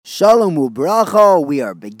Shalom ubracha. We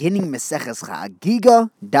are beginning Meseches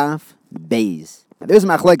Chagiga Daf Beis. Now, there's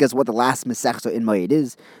machlokes what the last Masechta in Moed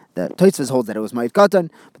is. The Tosfos holds that it was Moed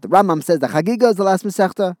Katan, but the Rambam says the Chagiga is the last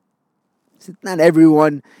Masechta. So not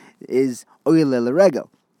everyone is Oile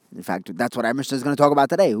L'Regel. In fact, that's what our Mishnah is going to talk about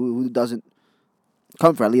today. Who doesn't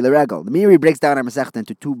come for Alila Regel? The Meiri breaks down our Masechta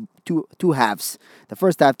into two halves. The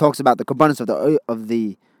first half talks about the korbanos of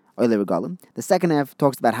the Oile Regalim. The second half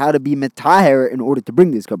talks about how to be metaher in order to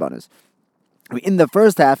bring these korbanos. In the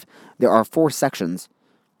first half, there are 4 sections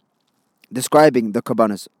describing the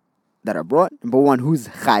korbanos that are brought. Number 1, who's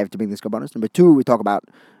chayiv to bring these korbanos. Number 2, we talk about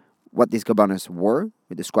what these korbanos were.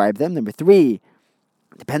 We describe them. Number 3,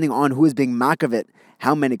 depending on who is being makavit,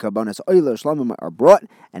 how many korbanos oile shlamim are brought.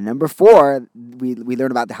 And number 4, we learn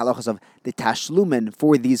about the halachas of the tashlumen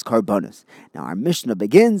for these korbanos. Now our Mishnah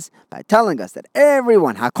begins by telling us that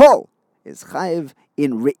everyone, hakol, is chayiv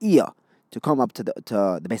in re'iyah to come up to the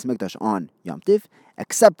Beis Mikdash on Yom Tiv,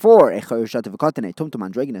 except for a chayushat v'katan, tumtum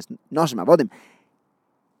androgynous nashim avodim,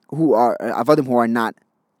 who are not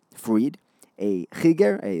freed, a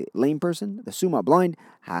chiger, a lame person, the suma, blind,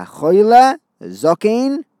 hachoyle,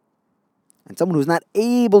 zokein, and someone who's not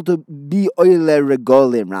able to be oile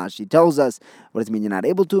regolim. Rashi tells us, what does it mean you're not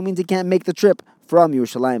able to? It means you can't make the trip from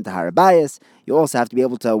Yerushalayim to Har HaBayis. You also have to be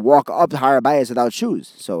able to walk up to Har HaBayis without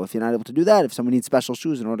shoes. So if you're not able to do that, if someone needs special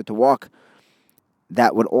shoes in order to walk,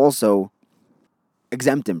 that would also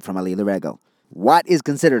exempt him from Alila Regel. What is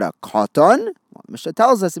considered a katan? Well, Mishnah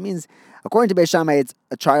tells us it means, according to Beis Shammai, it's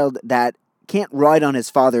a child that can't ride on his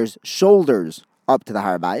father's shoulders up to the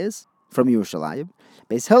Har HaBayis from Yerushalayim.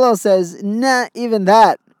 Beis Hillel says, nah, even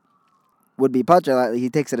that would be patur. He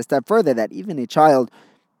takes it a step further, that even a child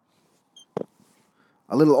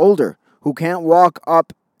a little older who can't walk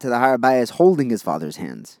up to the Har HaBayis holding his father's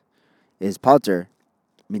hands is patur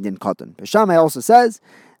midin katan. Beis Shammai also says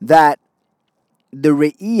that the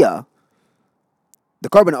re'iyah, the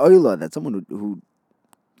korban oila that someone who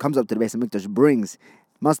comes up to the Beis Hamikdash brings,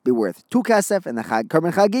 must be worth 2 kesef, and the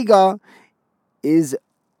korban chagiga is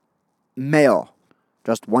male,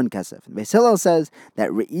 just 1 kesef. And Beis Hillel says that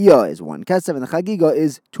re'iyah is 1 kesef and the chagiga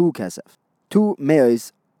is 2 kesef. 2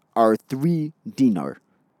 meos are 3 dinar.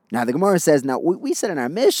 Now the Gemara says, now we said in our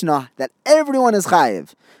Mishnah that everyone is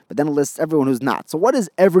chayiv, but then it lists everyone who's not. So what is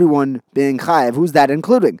everyone being chayiv? Who's that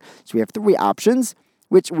including? So we have 3 options,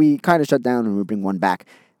 which we kind of shut down and we bring one back.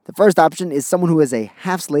 The first option is someone who is a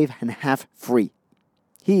half slave and half free.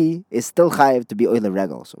 He is still chayiv to be oile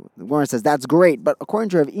regel. So the Gemara says that's great, but according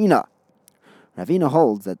to Ravina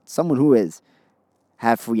holds that someone who is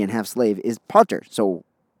half free and half slave is patur. So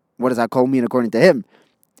what does that call mean according to him?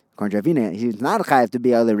 According to Ravina, he's not chayiv to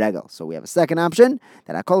be oile regel. So we have a second option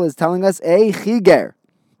that Akol is telling us a chiger,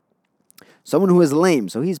 someone who is lame.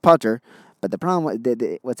 So he's patur. But the problem,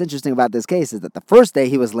 what's interesting about this case is that the first day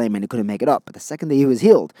he was lame and he couldn't make it up, but the second day he was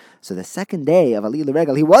healed. So the second day of Alila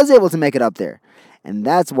Regel, he was able to make it up there. And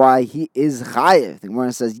that's why he is chayiv. The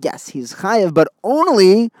Gemara says, yes, he's chayiv, but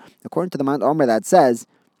only, according to the Mount Omer, that says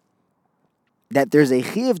that there's a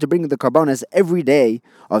chiv to bring the karbonas every day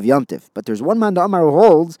of Yom Tiv. But there's one Mount Omer who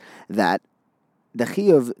holds that the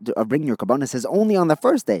chiv of bringing your karbonas is only on the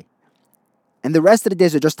first day. And the rest of the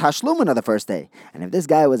days are just tashlumen on the first day. And if this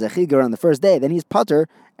guy was a chigur on the first day, then he's patur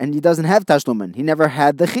and he doesn't have tashlumen. He never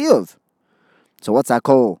had the chiyuv. So what's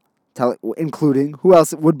Akol including? Who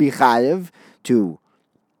else would be chayiv to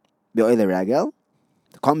be oile regel?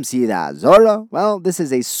 To come see the azora? Well, this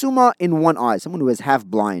is a suma in one eye, someone who is half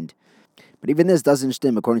blind. But even this doesn't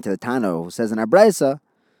stem according to the Tano, who says in our brayso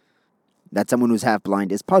that someone who's half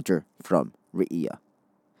blind is patur from re'iyah.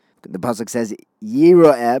 The pasuk says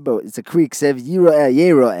yiroeh, but it's a Greek sev yiroeh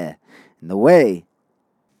yiroeh. In the way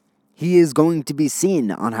he is going to be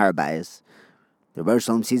seen on Har HaBayis, the Rebbe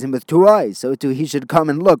Shalom sees him with 2 eyes, so too he should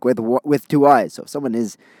come and look with 2 eyes. So if someone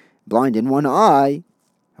is blind in 1 eye,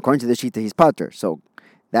 according to the Shita, he's patur. So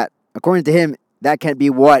that, according to him, that can't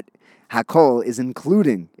be what Hakol is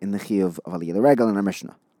including in the chiyuv of Aliyah Regel in our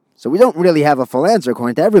Mishnah. So we don't really have a full answer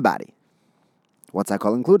according to everybody. What's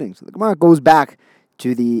Hakol including? So the Gemara goes back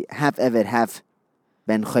to the half Evet, half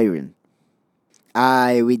Ben Chayrin.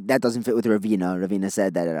 That doesn't fit with Ravina. Ravina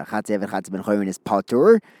said that Chatzi Evet, Chatzi Ben Chayrin is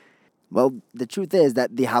patur. Well, the truth is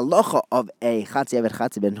that the halacha of a Chatzi Evet,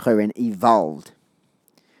 Chatzi Ben Chayrin evolved.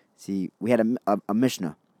 See, we had a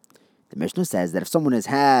Mishnah. The Mishnah says that if someone is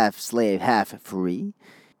half slave, half free,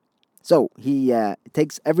 so he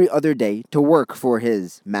takes every other day to work for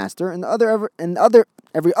his master, and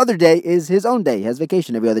every other day is his own day. He has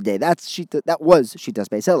vacation every other day. That was Shitas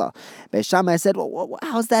Beis Hillel. Beis Shammai said, well,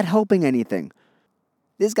 how's that helping anything?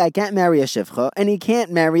 This guy can't marry a shivcha, and he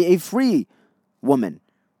can't marry a free woman.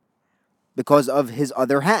 because of his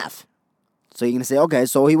other half. So you're going to say, okay,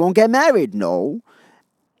 so he won't get married. No.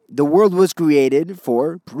 The world was created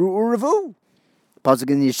for Pru Uravu. Pasuk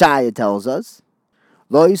in Yeshaya tells us,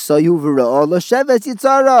 Lo yisayu v'ra'ah l'sheves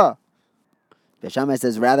yitzara. Shammai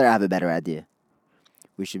says, rather, I have a better idea.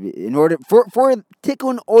 We should be, in order, for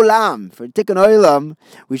tikkun olam,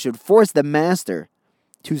 we should force the master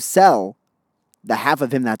to sell the half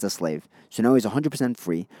of him that's a slave. So now he's 100%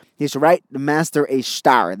 free. He should write the master a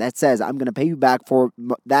star that says, I'm going to pay you back for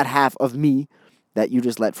that half of me that you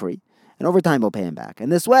just let free. And over time, we'll pay him back.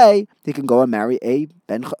 And this way, he can go and marry a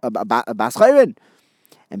bas chayrin.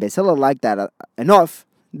 And Beis Hillel liked that enough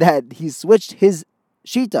that he switched his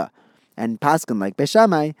shita and paskin like Beis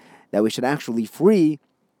Shammai that we should actually free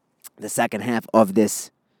the second half of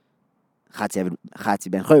this Chatzi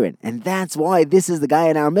ben Chayrin. And that's why this is the guy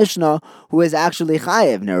in our Mishnah who is actually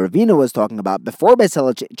chayiv. Now, Ravina was talking about before Beis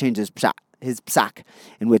Hillel changed his psak,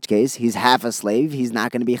 in which case he's half a slave, he's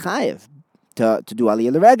not going to be chayiv to do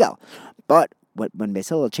aliyah l'regel. But when Beis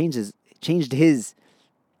Hillel changed his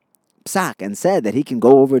psak and said that he can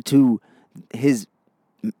go over to his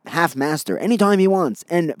half master anytime he wants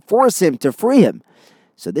and force him to free him.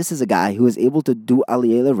 So this is a guy who is able to do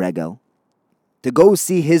aliyah l'regel, to go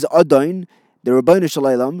see his Adain, the Rabbeinu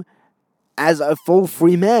Shalom, as a full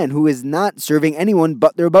free man who is not serving anyone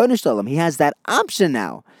but the Rabbeinu Shalom. He has that option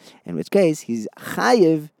now, in which case he's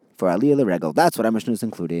chayiv for aliyah l'regel. That's what our Mishnah is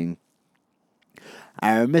including.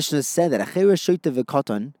 Our Mishnah said that a cheresh shoyta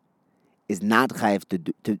v'katan is not chayiv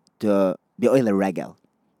to be oile regel.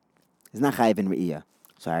 It's not chayiv in re'iyah.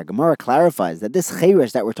 So our Gemara clarifies that this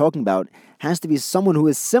cheresh that we're talking about has to be someone who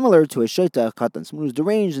is similar to a shoyta katan, someone who's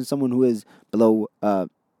deranged and someone who is below the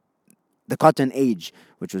katan age,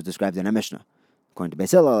 which was described in our Mishnah. According to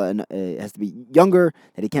Beis Hillel, it has to be younger,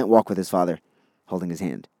 that he can't walk with his father holding his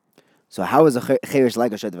hand. So how is a cheresh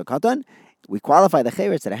like a shoyta v'katan? We qualify the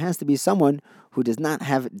cheresh that it has to be someone who does not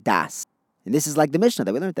have das. And this is like the Mishnah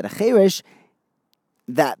that we learned, that a cheresh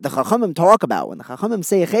that the Chachamim talk about, when the Chachamim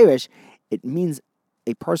say a cheresh, it means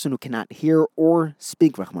a person who cannot hear or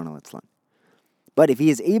speak, Rahman al-Islam. But if he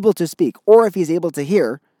is able to speak, or if he is able to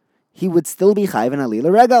hear, he would still be chayiv in aliyah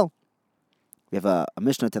l'regel. We have a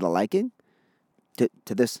Mishnah to the liking, to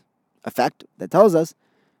this effect, that tells us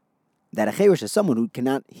that a cheresh is someone who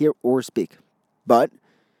cannot hear or speak. But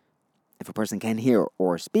if a person can hear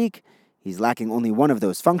or speak, he's lacking only one of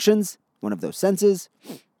those functions, one of those senses.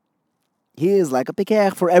 He is like a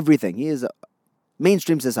pikeach for everything. He is a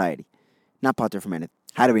mainstream society, not pater from anything.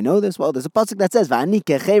 How do we know this? Well, there's a pasuk that says, "Va'ani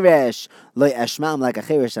kecheresh lo eshma." I'm like a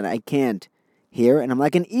cheresh and I can't hear, and I'm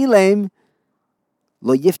like an elaim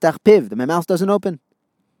lo yiftach piv. My mouth doesn't open.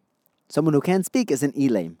 Someone who can't speak is an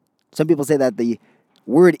elaim. Some people say that the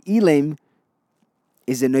word elaim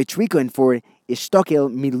is a neutrikon for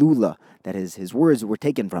ishtokel milula. That is, his words were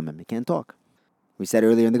taken from him. He can't talk. We said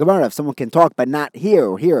earlier in the Gemara, if someone can talk but not hear,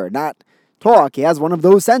 or not talk, he has one of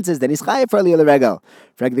those senses, then he's chayiv for aliyah l'regel.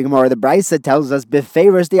 For the Gemara, the Brisa tells us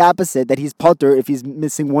befeiros the opposite, that he's potter if he's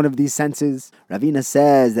missing one of these senses. Ravina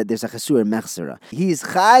says that there's a chesur mechsera. He's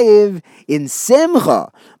chayiv in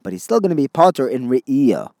simcha, but he's still going to be potter in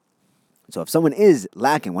re'iyah. So if someone is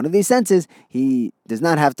lacking one of these senses, he does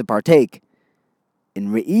not have to partake in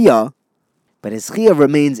re'iyah, but his chiyuv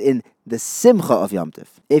remains in the simcha of Yom Tov.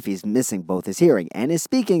 If he's missing both his hearing and his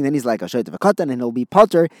speaking, then he's like a shoyta v'katan, and he'll be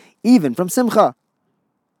potter even from simcha,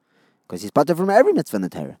 because he's potter from every mitzvah in the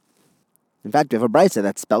Torah. In fact, we have a brisa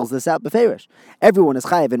that spells this out beferish. Everyone is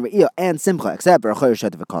chayiv in re'iyah and simcha except for a cheresh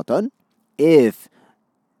shoyta v'katan. If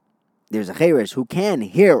there's a cheresh who can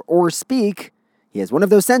hear or speak, he has one of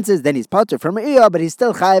those senses, then he's potter from re'iyah, but he's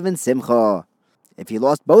still chayiv in simcha. If he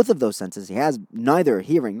lost both of those senses, he has neither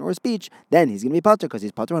hearing nor speech, then he's going to be potter, because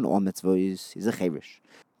he's potter on all mitzvahs. He's a cheresh.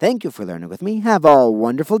 Thank you for learning with me. Have a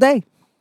wonderful day.